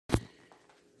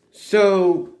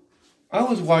So, I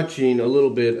was watching a little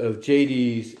bit of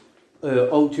JD's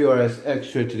OTRS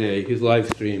Extra today, his live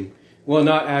stream. Well,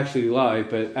 not actually live,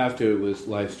 but after it was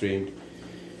live streamed.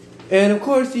 And of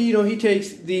course, he takes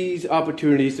these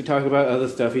opportunities to talk about other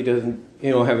stuff he doesn't,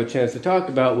 have a chance to talk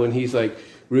about when he's like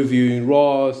reviewing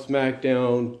Raw,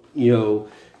 SmackDown,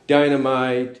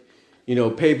 Dynamite,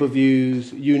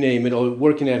 pay-per-views, you name it, or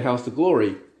working at House of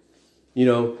Glory.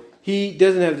 He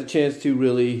doesn't have the chance to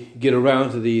really get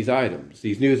around to these items,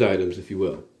 these news items, if you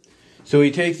will. So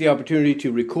he takes the opportunity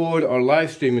to record our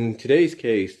live stream, in today's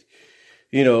case,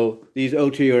 these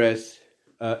OTRS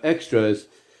extras,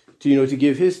 to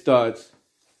give his thoughts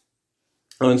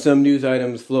on some news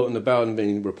items floating about and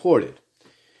being reported.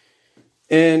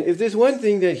 And if there's one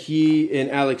thing that he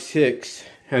and Alex Hicks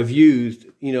have used,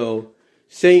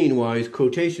 saying-wise,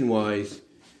 quotation-wise,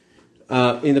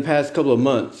 in the past couple of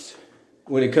months,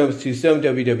 when it comes to some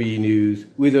WWE news,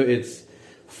 whether it's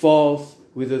false,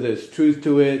 whether there's truth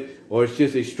to it, or it's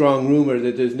just a strong rumor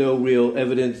that there's no real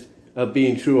evidence of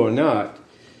being true or not.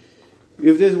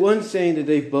 If there's one saying that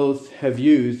they both have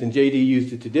used, and JD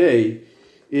used it today,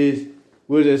 is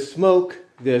where there's smoke,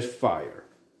 there's fire.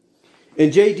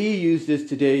 And JD used this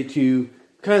today to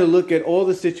kind of look at all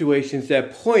the situations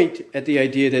that point at the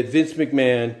idea that Vince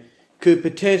McMahon could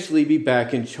potentially be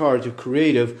back in charge of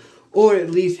creative, or at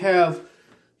least have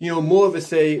more of a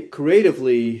say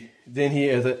creatively than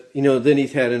than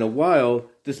he's had in a while,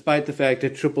 despite the fact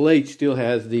that Triple H still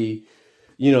has the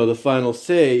final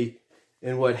say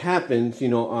in what happens,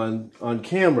 on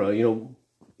camera,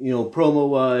 promo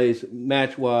wise,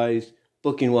 match wise,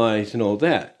 booking wise, and all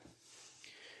that.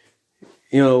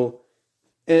 And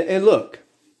look,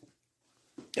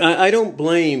 I don't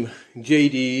blame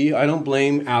JD, I don't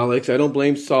blame Alex, I don't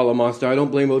blame Solomonster, I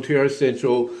don't blame OTR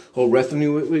Central or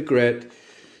Wrestling with Regret.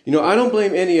 I don't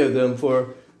blame any of them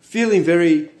for feeling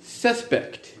very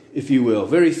suspect, if you will,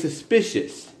 very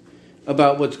suspicious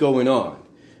about what's going on.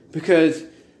 Because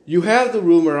you have the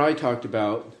rumor I talked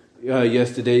about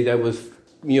yesterday that was,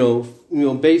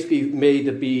 basically made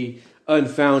to be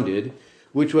unfounded,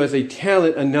 which was a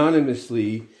talent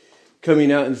anonymously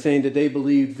coming out and saying that they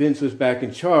believed Vince was back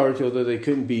in charge, although they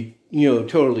couldn't be,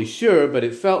 totally sure, but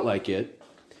it felt like it.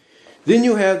 Then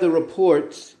you have the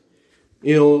reports,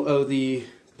 of the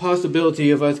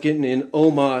possibility of us getting an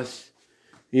Omos,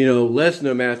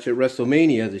 Lesnar match at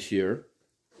WrestleMania this year.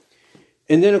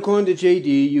 And then according to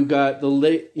JD, you got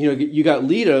you got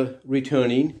Lita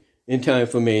returning in time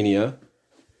for Mania.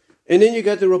 And then you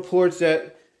got the reports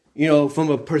that, from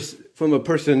a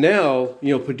personnel,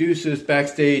 producers,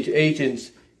 backstage agents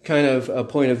kind of a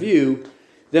point of view,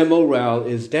 that morale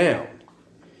is down.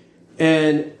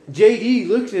 And JD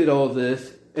looks at all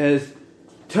this as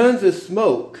tons of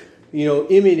smoke,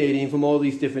 emanating from all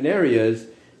these different areas.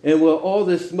 And where all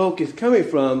this smoke is coming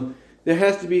from, there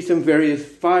has to be some various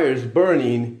fires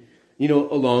burning,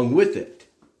 along with it.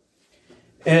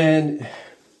 And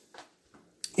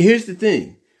here's the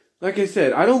thing. Like I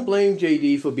said, I don't blame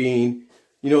JD for being,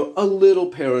 a little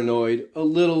paranoid, a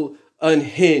little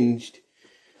unhinged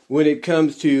when it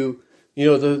comes to,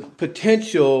 the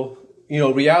potential,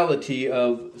 reality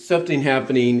of something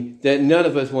happening that none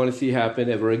of us want to see happen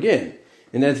ever again.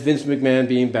 And that's Vince McMahon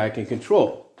being back in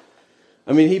control.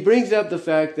 I mean, he brings up the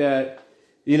fact that,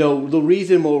 the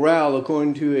reason morale,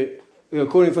 according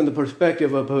from the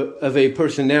perspective of a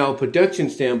personnel production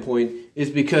standpoint, is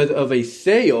because of a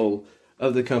sale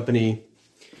of the company.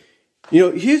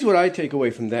 Here's what I take away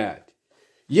from that.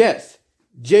 Yes,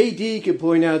 JD can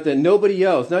point out that nobody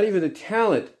else, not even the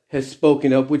talent, has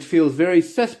spoken up, which feels very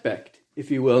suspect, if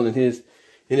you will, in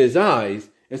his eyes,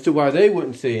 as to why they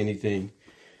wouldn't say anything.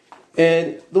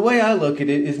 And the way I look at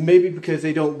it is maybe because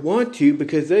they don't want to,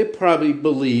 because they probably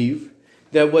believe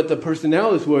that what the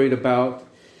personnel is worried about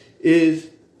is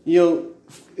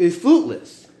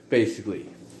fruitless, basically.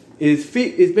 Is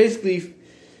basically,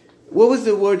 what was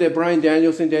the word that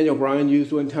Daniel Bryan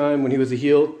used one time when he was a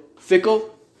heel?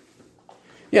 Fickle?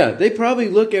 Yeah, they probably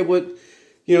look at what,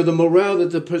 the morale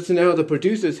that the personnel, the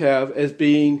producers have as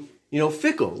being,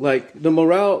 fickle. Like their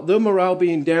morale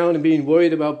being down and being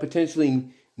worried about potentially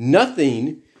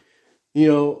nothing,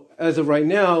 as of right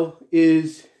now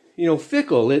is,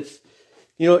 fickle. It's,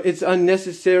 it's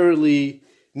unnecessarily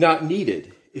not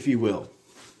needed, if you will.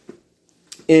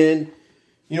 And,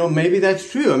 maybe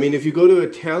that's true. I mean, if you go to a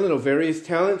talent or various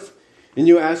talents and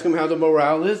you ask them how the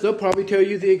morale is, they'll probably tell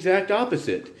you the exact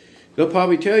opposite. They'll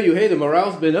probably tell you, hey, the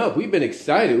morale's been up. We've been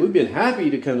excited. We've been happy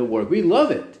to come to work. We love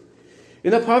it.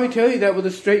 And they'll probably tell you that with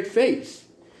a straight face.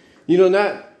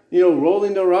 Not,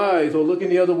 rolling their eyes or looking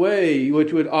the other way,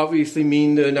 which would obviously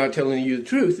mean they're not telling you the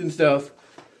truth and stuff.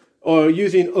 or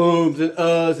using ums and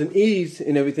uhs and e's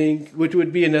and everything, which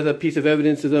would be another piece of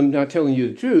evidence of them not telling you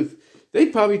the truth,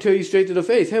 they'd probably tell you straight to the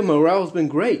face, hey, morale's been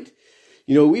great.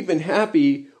 We've been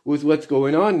happy with what's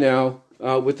going on now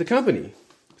with the company.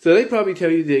 So they'd probably tell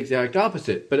you the exact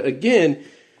opposite. But again,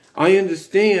 I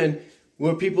understand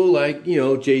where people like,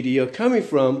 JD are coming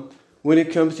from when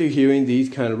it comes to hearing these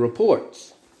kind of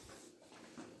reports.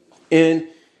 And,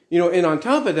 and on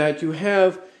top of that, you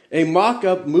have a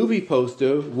mock-up movie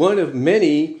poster, one of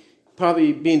many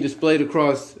probably being displayed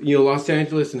across, Los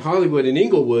Angeles and Hollywood and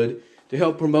Inglewood to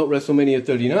help promote WrestleMania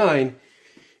 39.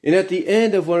 And at the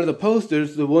end of one of the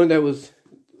posters, the one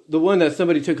that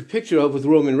somebody took a picture of with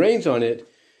Roman Reigns on it,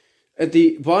 at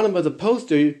the bottom of the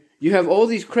poster, you have all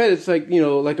these credits,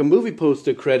 like a movie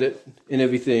poster credit and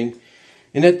everything.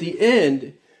 And at the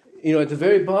end, at the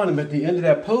very bottom, at the end of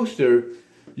that poster,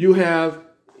 you have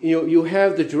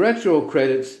the directorial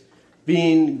credits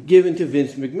being given to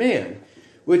Vince McMahon,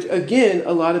 which again,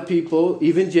 a lot of people,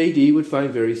 even JD, would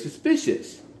find very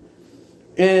suspicious.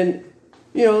 And,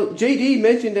 JD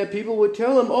mentioned that people would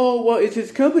tell him, oh, well, it's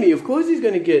his company. Of course he's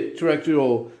going to get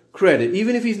directorial credit.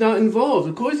 Even if he's not involved,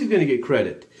 of course he's going to get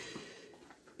credit.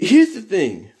 Here's the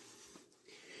thing,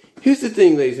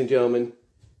 ladies and gentlemen.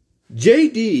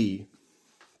 JD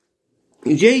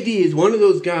is one of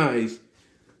those guys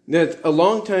that's a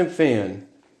longtime fan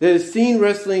that has seen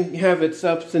wrestling have its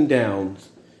ups and downs.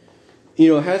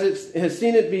 Has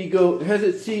seen it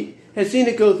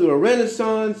go through a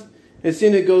renaissance, has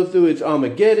seen it go through its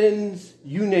Armageddons,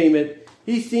 you name it.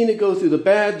 He's seen it go through the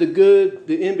bad, the good,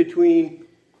 the in-between.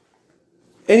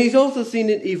 And he's also seen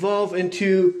it evolve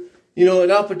into,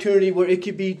 an opportunity where it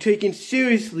could be taken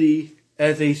seriously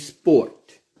as a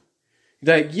sport.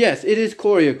 Like, yes, it is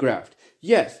choreographed.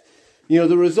 Yes,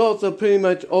 the results are pretty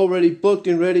much already booked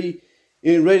and ready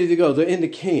to go. They're in the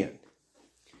can.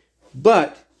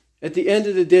 But at the end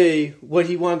of the day, what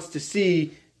he wants to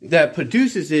see that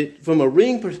produces it from a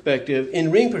ring perspective,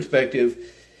 is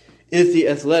the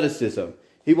athleticism.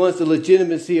 He wants the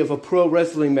legitimacy of a pro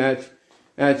wrestling match,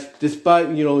 despite,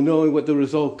 knowing what the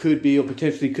result could be or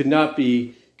potentially could not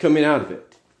be coming out of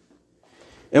it.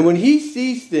 And when he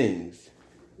sees things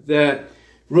that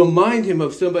remind him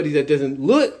of somebody that doesn't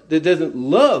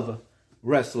love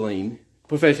wrestling,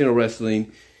 professional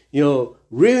wrestling,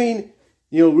 rearing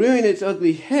its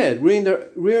ugly head,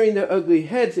 rearing their ugly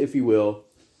heads, if you will,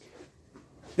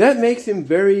 that makes him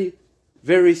very,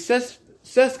 very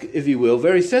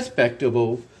very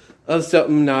suspectable of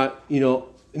something not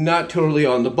totally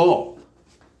on the ball.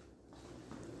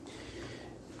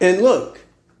 And look,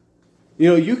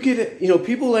 you could,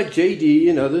 people like JD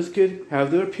and others could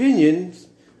have their opinions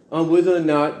on whether or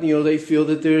not, they feel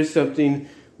that there is something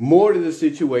more to the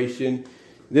situation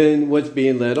than what's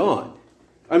being led on.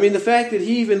 I mean, the fact that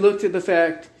he even looked at the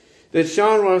fact that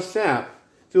Sean Ross Sapp,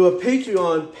 through a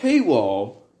Patreon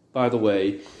paywall, by the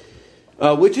way,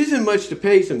 which isn't much to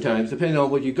pay sometimes, depending on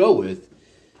what you go with,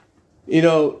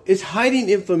 is hiding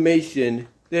information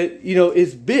that,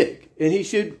 is big. And he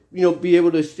should, be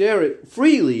able to share it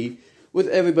freely with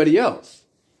everybody else.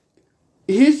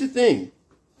 Here's the thing,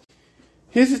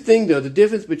 though, the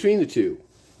difference between the two.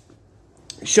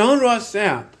 Sean Ross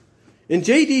Sapp, and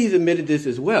JD has admitted this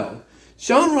as well,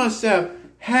 Sean Ross Sapp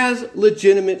has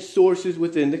legitimate sources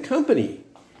within the company.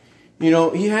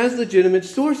 He has legitimate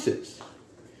sources.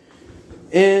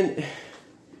 And,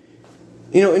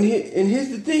 and here's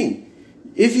the thing.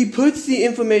 If he puts the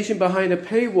information behind a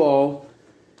paywall,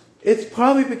 it's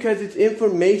probably because it's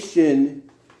information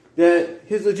that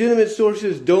his legitimate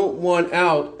sources don't want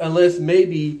out unless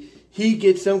maybe he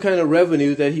gets some kind of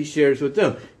revenue that he shares with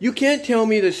them. You can't tell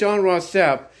me that Sean Ross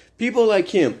Sapp, people like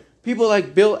him, people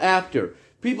like Bill Apter,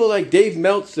 people like Dave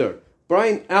Meltzer,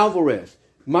 Brian Alvarez,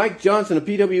 Mike Johnson of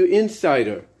PW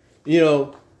Insider,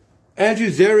 Andrew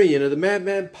Zarian of the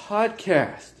Madman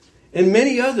Podcast, and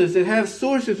many others that have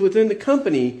sources within the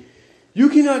company, you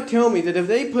cannot tell me that if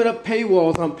they put up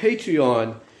paywalls on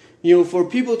Patreon, for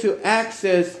people to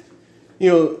access,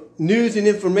 news and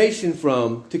information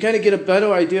from, to kind of get a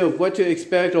better idea of what to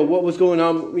expect or what was going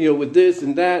on, with this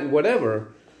and that and whatever,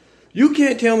 you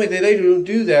can't tell me that they don't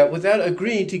do that without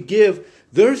agreeing to give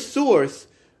their source,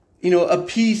 a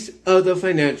piece of the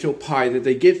financial pie that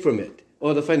they get from it,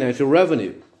 or the financial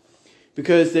revenue.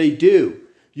 Because they do.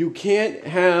 You can't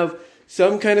have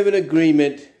some kind of an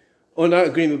agreement, or not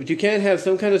agreement, but you can't have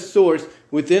some kind of source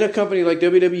within a company like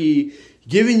WWE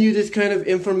giving you this kind of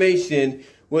information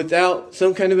without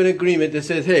some kind of an agreement that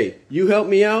says, hey, you help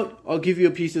me out, I'll give you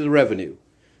a piece of the revenue.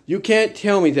 You can't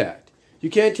tell me that.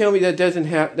 You can't tell me that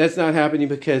that's not happening,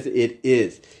 because it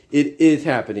is. It is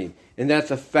happening. And that's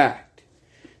a fact.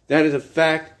 That is a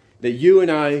fact that you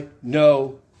and I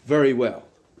know very well.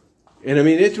 And I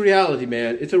mean, it's reality,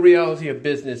 man. It's a reality of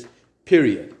business,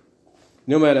 period.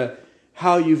 No matter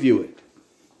how you view it.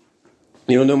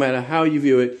 No matter how you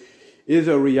view it, it is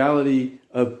a reality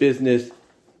of business,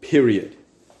 period.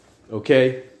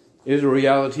 Okay? It is a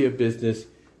reality of business,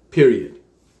 period.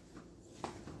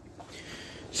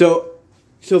 So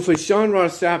for Sean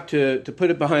Ross Sapp to put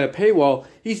it behind a paywall,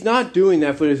 he's not doing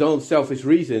that for his own selfish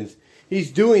reasons.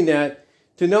 He's doing that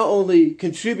to not only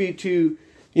contribute to,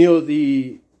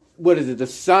 the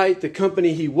site, the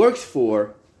company he works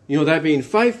for, that being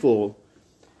Fightful,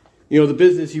 the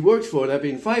business he works for, that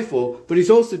being Fightful, but he's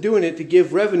also doing it to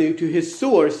give revenue to his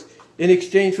source in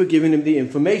exchange for giving him the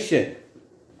information.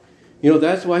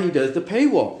 That's why he does the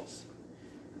paywalls.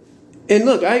 And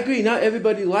look, I agree, not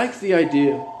everybody likes the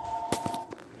idea.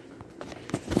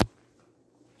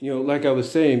 Like I was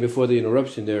saying before the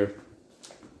interruption there,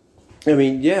 I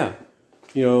mean, yeah,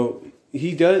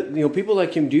 he does, people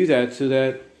like him do that so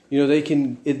that, they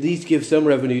can at least give some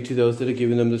revenue to those that are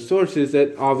giving them the sources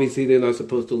that obviously they're not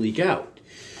supposed to leak out.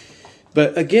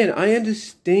 But again, I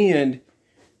understand,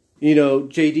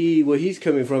 JD, where he's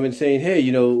coming from and saying, hey,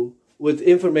 with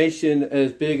information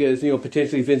as big as,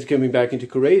 potentially Vince coming back into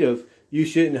creative, you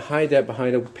shouldn't hide that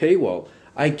behind a paywall.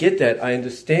 I get that. I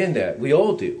understand that. We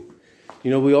all do.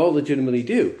 We all legitimately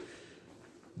do.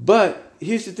 But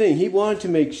here's the thing. He wanted to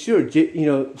make sure,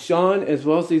 Sean, as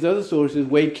well as these other sources,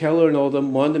 Wade Keller and all of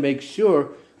them, wanted to make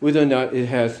sure whether or not it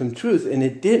has some truth. And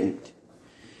it didn't.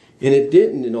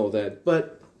 And all that.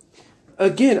 But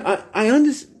again,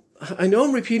 I know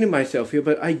I'm repeating myself here,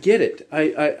 but I get it.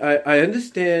 I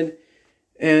understand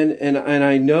and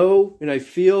I know and I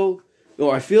feel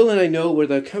and I know where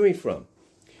they're coming from.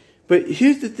 But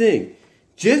here's the thing.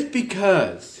 Just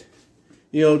because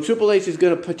Triple H is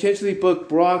going to potentially book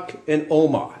Brock and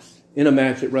Omos in a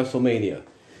match at WrestleMania.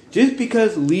 Just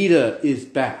because Lita is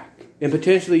back and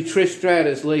potentially Trish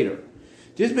Stratus later.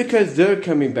 Just because they're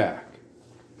coming back.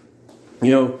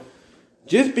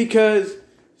 Just because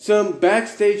some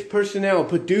backstage personnel,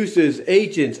 producers,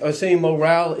 agents are saying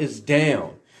morale is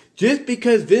down. Just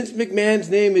because Vince McMahon's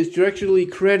name is directly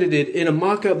credited in a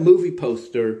mock-up movie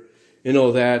poster and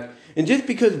all that. And just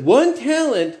because one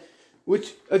talent,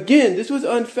 which, again, this was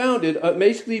unfounded,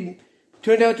 basically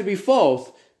turned out to be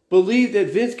false, believed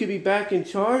that Vince could be back in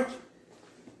charge.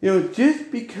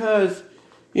 Just because,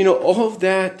 all of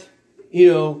that,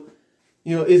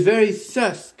 is very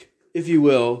sus, if you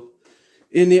will,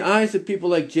 in the eyes of people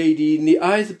like JD, in the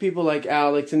eyes of people like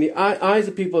Alex, in the eyes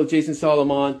of people like Jason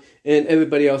Solomon and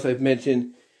everybody else I've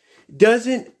mentioned,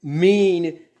 doesn't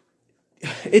mean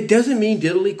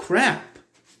diddly crap.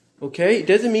 Okay? It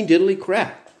doesn't mean diddly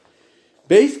crap.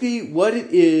 Basically, what it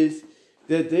is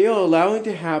that they are allowing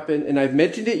to happen, and I've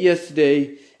mentioned it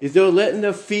yesterday, is they're letting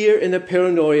the fear and the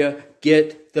paranoia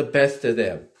get the best of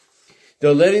them.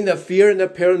 They're letting the fear and the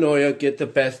paranoia get the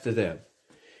best of them.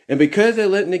 And because they're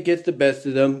letting it get the best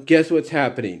of them, guess what's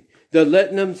happening? They're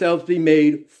letting themselves be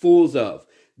made fools of.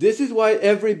 This is why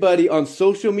everybody on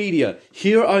social media,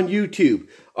 here on YouTube,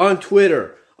 on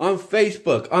Twitter, on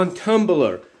Facebook, on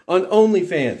Tumblr, on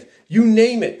OnlyFans, you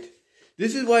name it.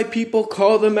 This is why people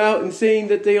call them out and saying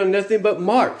that they are nothing but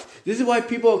marks. This is why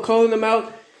people are calling them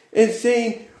out and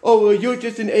saying, oh, well, you're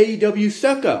just an AEW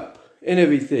suck-up and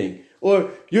everything. Or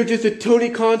you're just a Tony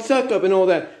Khan suck-up and all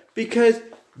that. Because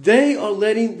they are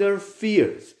letting their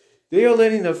fears. They are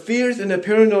letting the fears and the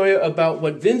paranoia about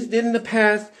what Vince did in the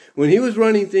past when he was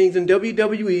running things in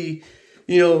WWE,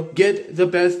 get the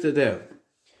best of them.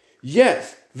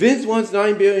 Yes, Vince wants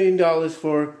 $9 billion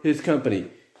for his company.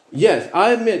 Yes,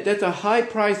 I admit that's a high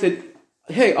price that,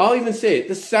 hey, I'll even say it,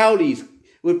 the Saudis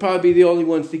would probably be the only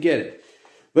ones to get it.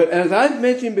 But as I've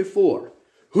mentioned before,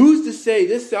 who's to say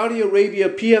this Saudi Arabia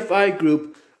PFI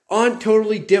group aren't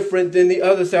totally different than the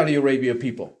other Saudi Arabia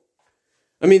people?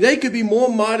 I mean, they could be more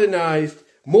modernized,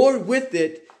 more with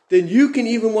it than you can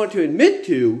even want to admit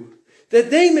to,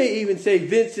 that they may even say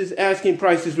Vince's asking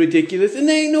price is ridiculous and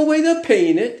there ain't no way they're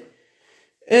paying it.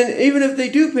 And even if they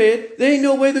do pay it, there ain't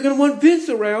no way they're going to want Vince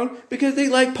around because they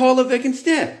like Paul Levesque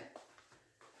instead.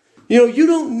 You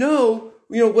don't know,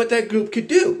 what that group could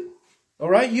do. All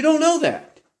right? You don't know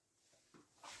that.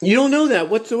 You don't know that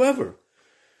whatsoever.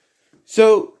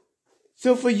 So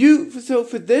for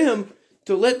them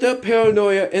to let their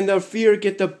paranoia and their fear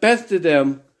get the best of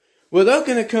them, well, they're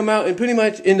going to come out and pretty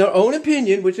much, in their own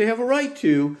opinion, which they have a right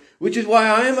to, which is why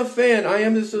I am a fan, I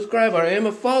am a subscriber, I am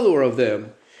a follower of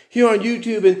them, here on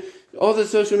YouTube and all the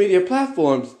social media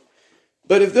platforms.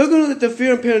 But if they're going to let the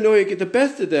fear and paranoia get the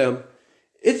best of them,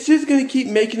 it's just going to keep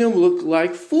making them look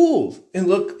like fools and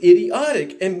look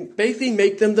idiotic and basically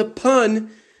make them the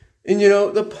pun And,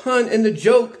 the pun and the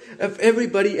joke of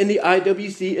everybody in the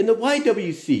IWC and the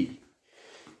YWC.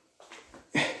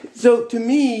 So to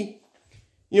me,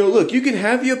 look, you can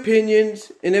have your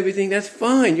opinions and everything. That's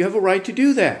fine. You have a right to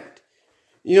do that.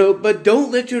 But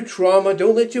don't let your trauma,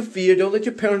 don't let your fear, don't let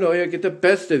your paranoia get the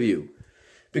best of you.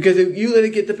 Because if you let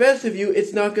it get the best of you,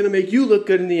 it's not going to make you look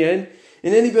good in the end.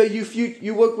 And anybody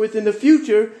you work with in the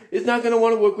future is not going to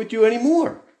want to work with you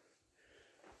anymore.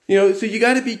 So you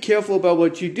got to be careful about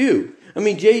what you do. I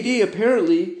mean, JD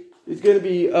apparently is going to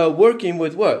be working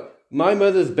with what? My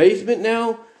Mother's Basement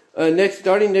now,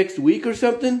 starting next week or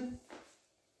something.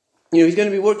 He's going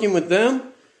to be working with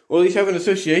them, or at least have an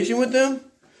association with them.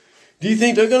 Do you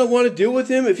think they're going to want to deal with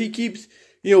him if he keeps,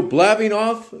 blabbing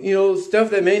off, stuff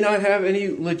that may not have any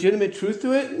legitimate truth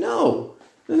to it? No,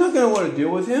 they're not going to want to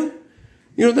deal with him.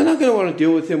 They're not going to want to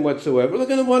deal with him whatsoever. They're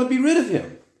going to want to be rid of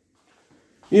him.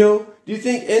 Do you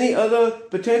think any other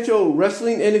potential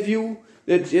wrestling interview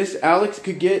that just Alex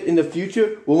could get in the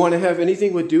future will want to have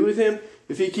anything to do with him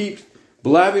if he keeps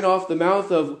blabbing off the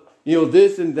mouth of,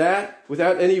 this and that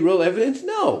without any real evidence?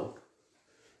 No.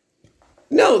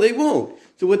 No, they won't.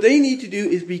 So what they need to do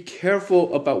is be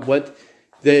careful about what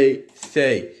they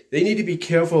say. They need to be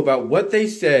careful about what they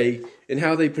say and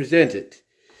how they present it.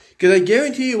 Because I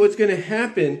guarantee you what's going to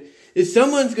happen is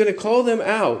someone's going to call them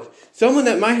out, someone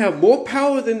that might have more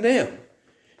power than them,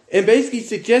 and basically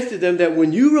suggest to them that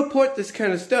when you report this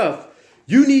kind of stuff,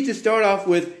 you need to start off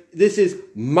with, this is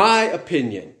my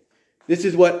opinion. This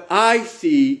is what I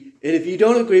see, and if you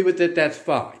don't agree with it, that's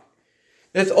fine.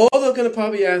 That's all they're going to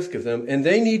probably ask of them, and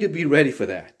they need to be ready for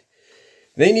that.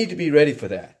 They need to be ready for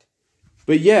that.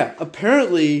 But yeah,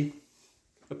 apparently,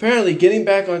 getting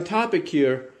back on topic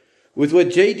here, with what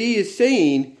JD is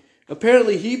saying,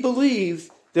 apparently he believes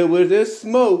that where there's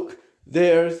smoke,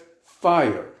 there's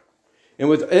fire. And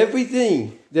with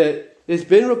everything that has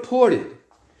been reported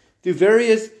through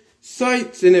various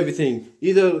sites and everything,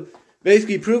 either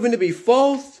basically proven to be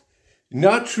false,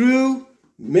 not true,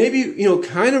 maybe,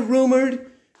 kind of rumored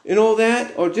and all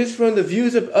that, or just from the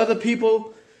views of other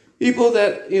people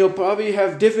that, probably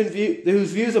have different views,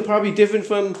 whose views are probably different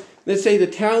from, let's say, the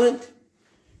talent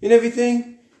and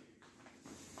everything.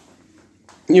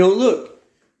 Look,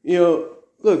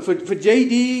 for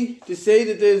JD to say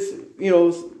that there's,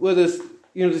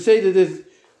 to say that there's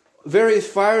various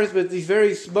fires, but these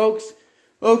various smokes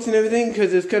and everything,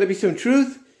 because there's got to be some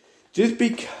truth, just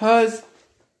because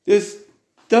there's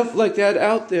stuff like that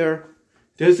out there,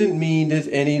 doesn't mean there's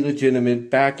any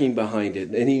legitimate backing behind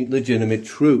it, any legitimate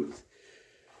truth.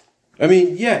 I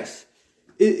mean, yes,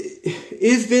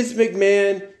 is Vince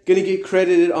McMahon going to get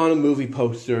credited on a movie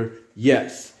poster?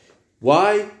 Yes.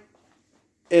 Why?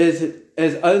 As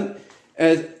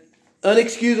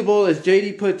unexcusable as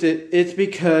JD puts it, it's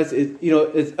because as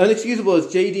unexcusable as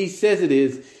JD says it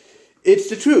is, it's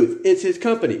the truth. It's his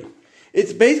company.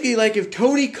 It's basically like if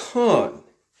Tony Khan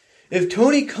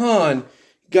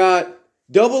got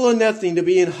double or nothing to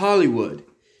be in Hollywood,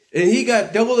 and he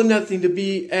got double or nothing to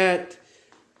be at,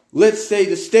 let's say,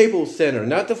 the Staples Center,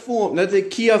 not the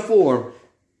Kia Forum,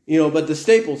 but the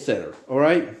Staples Center, all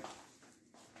right?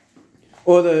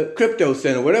 Or the Crypto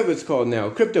Center, whatever it's called now,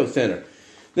 Crypto Center.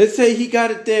 Let's say he got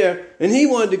it there, and he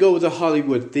wanted to go with a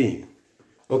Hollywood theme.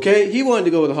 Okay? He wanted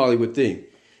to go with a Hollywood theme.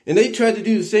 And they tried to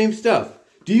do the same stuff.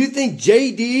 Do you think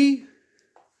JD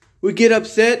would get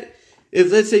upset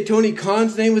if, let's say, Tony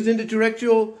Khan's name was in the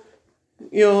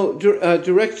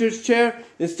director's chair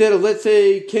instead of, let's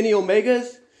say, Kenny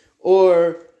Omega's?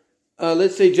 Or,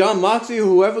 let's say, John Moxley, or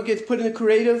whoever gets put in the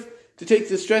creative to take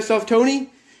the stress off Tony?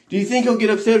 Do you think he'll get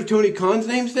upset if Tony Khan's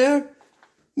name's there?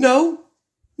 No.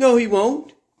 No, he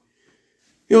won't.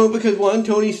 Because one,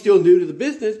 Tony's still new to the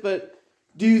business, but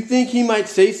do you think he might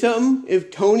say something if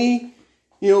Tony,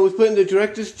 was put in the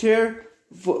director's chair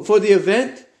for the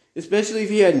event? Especially if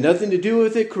he had nothing to do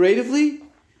with it creatively?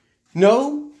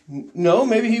 No,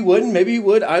 maybe he wouldn't, maybe he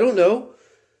would, I don't know.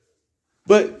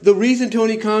 But the reason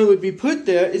Tony Khan would be put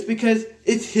there is because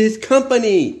it's his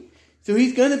company. So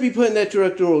he's going to be put in that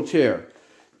directorial chair.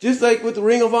 Just like with the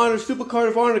Ring of Honor, Supercard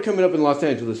of Honor coming up in Los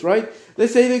Angeles, right?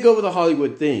 Let's say they go with a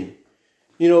Hollywood theme.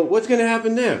 What's going to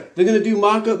happen there? They're going to do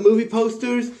mock-up movie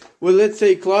posters with, let's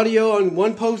say, Claudio on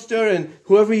one poster and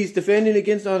whoever he's defending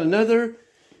against on another.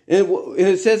 And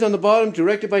it says on the bottom,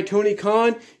 directed by Tony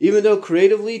Khan, even though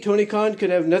creatively Tony Khan could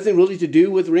have nothing really to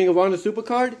do with Ring of Honor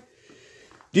Supercard.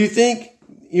 Do you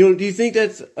think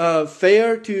that's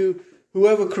fair to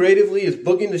whoever creatively is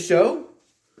booking the show?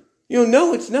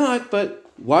 No, it's not, but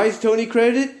why is Tony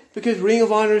credited? Because Ring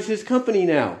of Honor is his company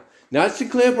now. Not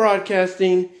Sinclair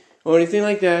Broadcasting or anything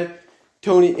like that.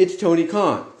 It's Tony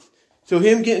Khan's. So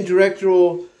him getting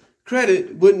directorial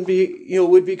credit would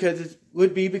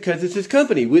be because it's his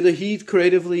company, whether he's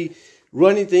creatively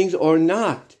running things or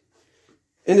not.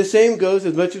 And the same goes,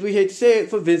 as much as we hate to say it,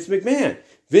 for Vince McMahon.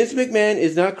 Vince McMahon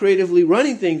is not creatively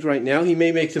running things right now. He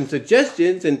may make some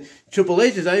suggestions, and Triple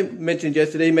H, as I mentioned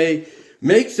yesterday, may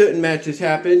make certain matches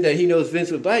happen that he knows Vince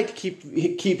would like to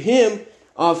keep him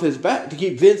off his back, to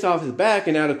keep Vince off his back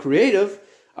and out of creative.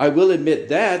 I will admit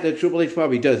that Triple H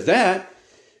probably does that.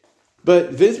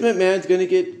 But Vince McMahon's going to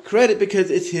get credit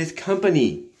because it's his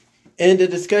company. End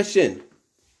of discussion.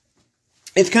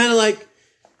 It's kind of like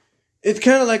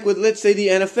with, let's say, the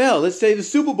NFL. Let's say the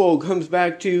Super Bowl comes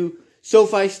back to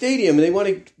SoFi Stadium and they want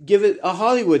to give it a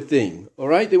Hollywood thing. All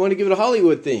right? They want to give it a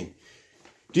Hollywood thing.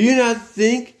 Do you not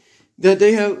think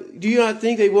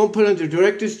they won't put it under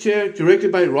director's chair,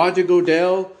 directed by Roger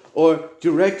Goodell, or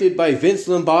directed by Vince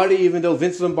Lombardi, even though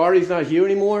Vince Lombardi's not here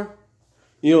anymore?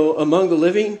 Among the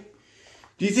living?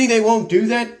 Do you think they won't do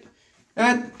that?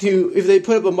 If they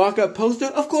put up a mock-up poster?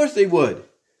 Of course they would.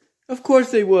 Of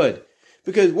course they would.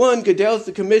 Because one, Goodell's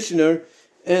the commissioner,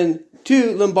 and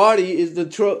two, Lombardi is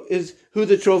who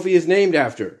the trophy is named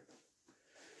after.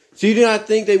 So you do not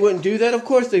think they wouldn't do that? Of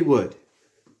course they would.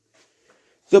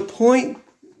 The point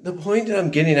that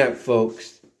I'm getting at,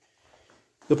 folks,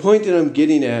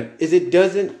 is it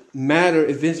doesn't matter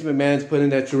if Vince McMahon's putting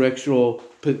that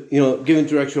giving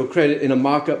directorial credit in a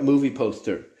mock-up movie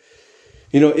poster.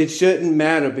 It shouldn't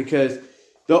matter because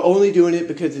they're only doing it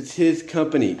because it's his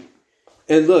company.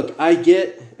 And look, I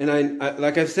get, and I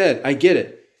like I said, I get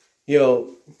it.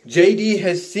 JD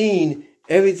has seen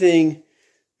everything,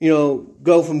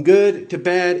 go from good to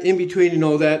bad, in between and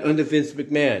all that under Vince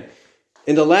McMahon.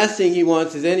 And the last thing he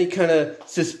wants is any kind of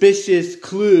suspicious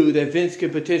clue that Vince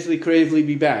could potentially creatively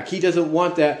be back. He doesn't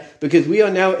want that because we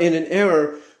are now in an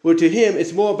era where to him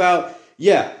it's more about,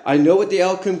 I know what the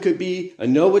outcome could be, I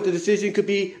know what the decision could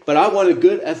be, but I want a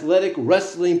good athletic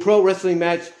pro wrestling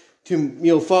match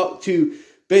to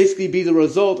basically be the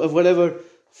result of whatever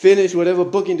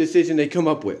booking decision they come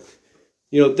up with.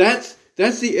 That's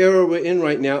the era we're in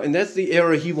right now, and that's the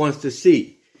era he wants to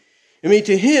see. I mean,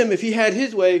 to him, if he had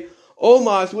his way,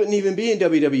 Omos wouldn't even be in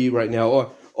WWE right now,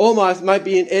 or Omos might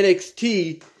be in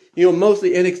NXT,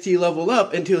 mostly NXT level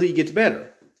up until he gets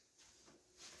better.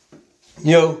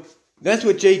 That's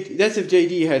if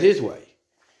JD had his way.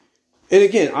 And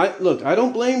again, I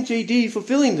don't blame JD for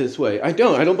feeling this way. I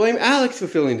don't blame Alex for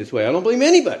feeling this way. I don't blame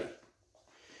anybody.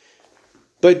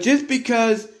 But just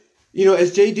because,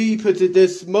 as JD puts it,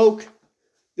 there's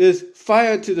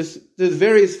fire to there's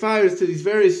various fires to these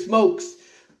various smokes,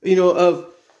 of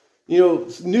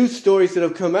news stories that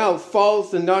have come out,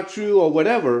 false and not true or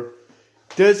whatever,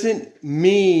 doesn't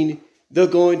mean they're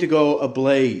going to go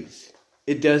ablaze.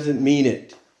 It doesn't mean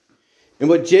it. And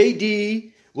what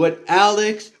JD, what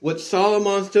Alex, what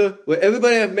Solomonster, what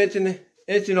everybody I've mentioned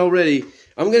already,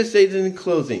 I'm going to say this in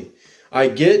closing. I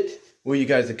get where you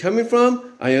guys are coming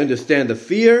from. I understand the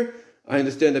fear. I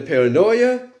understand the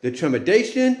paranoia, the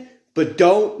trepidation, but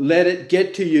don't let it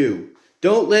get to you.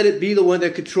 Don't let it be the one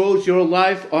that controls your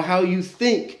life or how you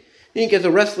think as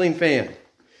a wrestling fan.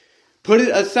 Put it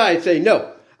aside. Say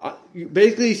no.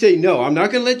 Basically say no. I'm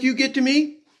not going to let you get to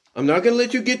me. I'm not going to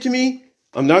let you get to me.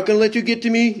 I'm not going to let you get to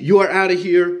me. You are out of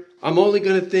here. I'm only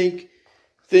going to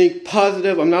think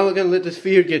positive. I'm not going to let this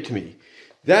fear get to me.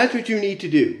 That's what you need to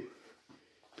do.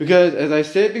 Because as I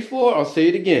said before, I'll say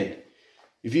it again.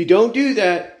 If you don't do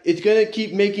that, it's going to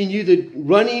keep making you the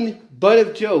running butt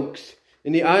of jokes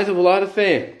in the eyes of a lot of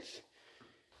fans.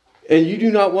 And you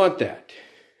do not want that.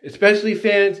 Especially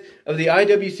fans of the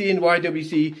IWC and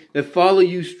YWC that follow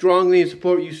you strongly and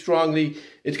support you strongly.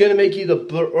 It's going to make you the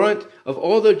brunt of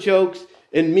all the jokes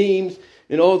and memes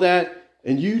and all that.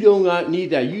 And you do not need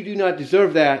that. You do not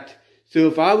deserve that. So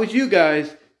if I was you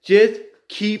guys, just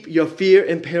keep your fear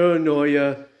and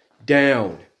paranoia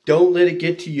down. Don't let it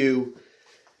get to you.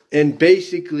 And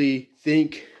basically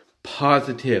think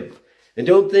positive. And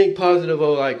don't think positive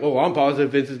I'm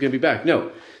positive Vince is going to be back.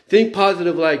 No. Think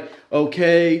positive like,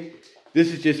 okay,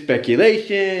 this is just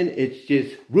speculation. It's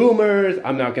just rumors.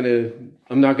 I'm not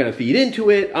gonna feed into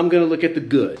it. I'm gonna look at the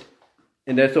good.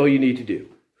 And that's all you need to do.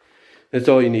 That's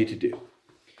all you need to do.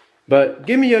 But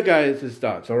give me your guys'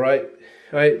 thoughts, all right?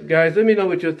 All right, guys, let me know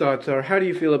what your thoughts are. How do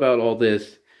you feel about all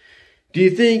this? Do you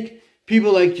think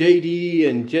people like JD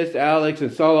and just Alex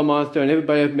and Solomonster and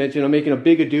everybody I've mentioned are making a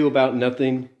big ado about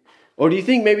nothing? Or do you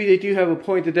think maybe they do have a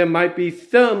point that there might be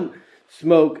some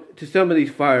smoke to some of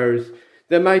these fires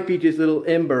that might be just little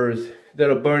embers that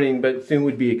are burning but soon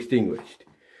would be extinguished?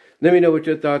 Let me know what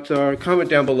your thoughts are. Comment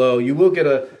down below. You will get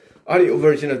an audio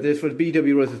version of this for the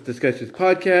BW Roses Discussions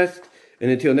podcast.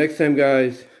 And until next time,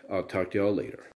 guys, I'll talk to y'all later.